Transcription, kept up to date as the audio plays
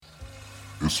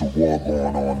It's a war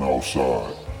going on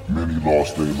outside. Many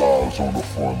lost their lives on the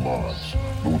front lines.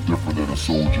 No different than a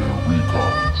soldier in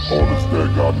recon. All this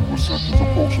dead got me with symptoms of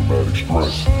post-traumatic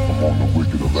stress. Among the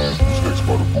wicked, the land was hexed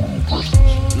by the voodoo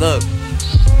prisoners. Look.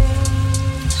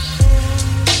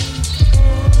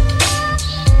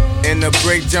 In the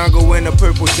brick jungle in the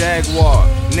purple Jaguar.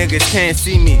 Niggas can't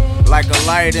see me like a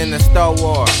light in the Star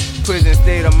Wars. Prison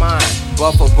state of mind,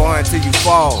 buffer bar until you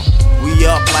fall. We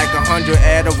up like 100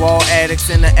 Adderall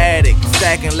addicts in the attic.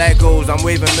 Stacking Legos, I'm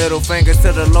waving middle fingers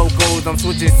to the locals. I'm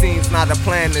switching scenes, not a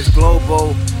plan, it's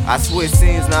global. I switch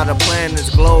scenes, not a plan,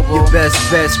 it's global. Your best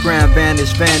bet, scram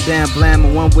vanish, Van Damme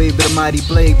blammer. One wave of the mighty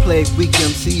blade, plague weak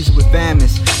MCs with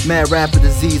famines. Mad rapper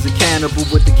disease, a cannibal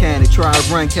with the cannon. Try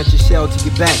to run, catch a shell to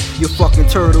your back, you fucking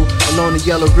turtle. Along the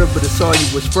yellow river that saw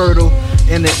you was fertile.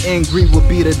 In the end, greed will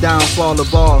be the downfall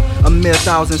of all. A mere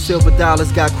 $1,000 silver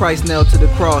dollars got Christ nailed to the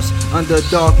cross. Under a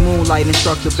dark moonlight,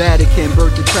 instruct the Vatican.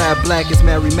 Birth the tribe black is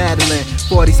Mary Magdalene.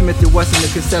 40 Smith and Wesson, the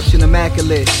conception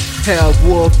immaculate. Hell,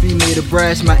 war, female to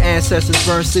brash. My ancestors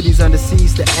burned cities under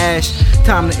siege to ash.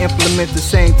 Time to implement the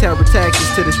same terror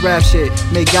tactics to this rap shit.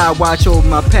 May God watch over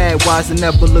my path, wise and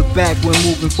never look back when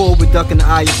moving forward, ducking the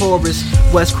eye of Horus.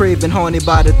 West Craven, haunted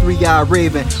by the three-eyed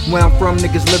raven. Where I'm from,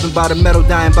 niggas living by the metal,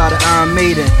 dying by the Iron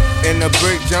Maiden. In the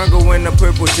brick jungle in the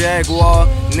purple Jaguar.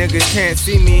 Niggas can't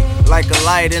see me like a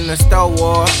light in the Star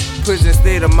Wars. Prison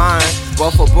state of mind,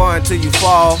 buffer bar until you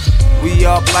fall. We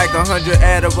up like 100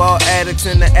 Adderall addicts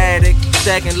in the attic.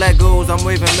 Stacking Legos, I'm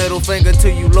waving middle finger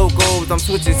to you locals. I'm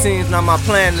switching scenes, not my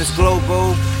plan is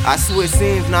global. I switch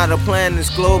scenes, not a plan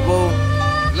is global.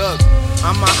 Look,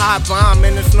 I'm a hot bomb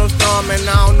in a snowstorm and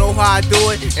I don't know how I do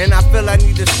it. And I feel I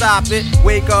need to stop it.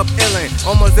 Wake up illin',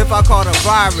 almost if I caught a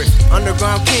virus.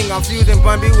 Underground king, I'm fusing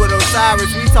Bumby with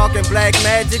Osiris. We talking black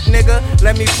magic, nigga,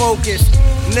 let me focus.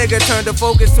 Nigga turn the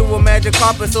focus to a magic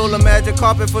carpet. Soul a magic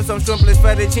carpet for some shrimpless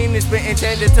fettuccine. Spitting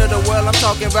changes to the world, I'm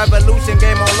talking revolution.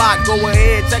 Game on lock, go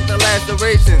ahead, check the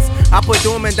lacerations. I put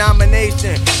doom in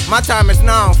domination. My time is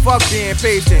now, fuck being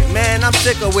patient. Man, I'm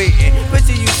sick of waiting.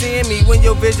 Picture you seeing me when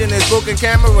your vision is broken.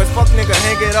 Cameras, fuck nigga,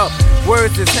 hang it up.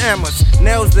 Words is hammers,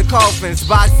 nails the coffins.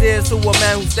 Boxes to a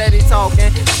man who steady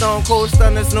talking. Stone cold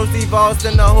stunners, no Steve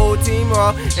Austin, the whole team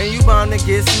raw. And you bound to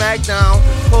get smacked down.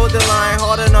 Hold the line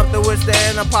hard enough to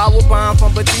withstand a power bomb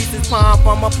from Batista's palm.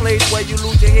 From a place where you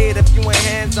lose your head if you ain't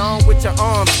hands on with your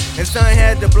arms. And son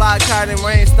had to block cotton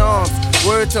rainstorms.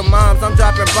 Word to moms, I'm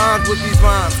dropping bombs with these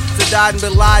rhymes. Sadat and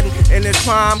Bin Laden in his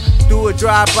prime. Do a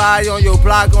drive-by on your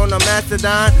block on a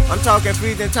Mastodon. I'm talking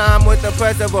freezing time with the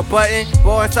press of a button.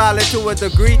 Born solid to a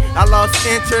degree, I lost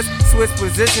interest. Switched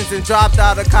positions and dropped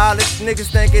out of college.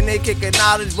 Niggas thinking they kicking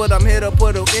knowledge, but I'm here to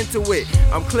put them into it.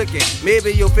 I'm clicking.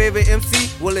 Maybe your favorite MC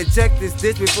will eject this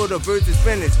disc before the verse is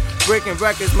finished. Breaking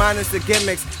records minus the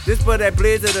gimmicks. This for that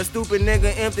blazer, the stupid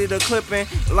nigga empty the clipping.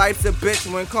 Life's a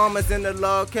bitch when karma's in the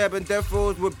log cabin. Death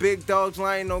rows with big dogs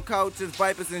lying on couches,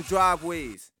 vipers and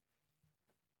driveways.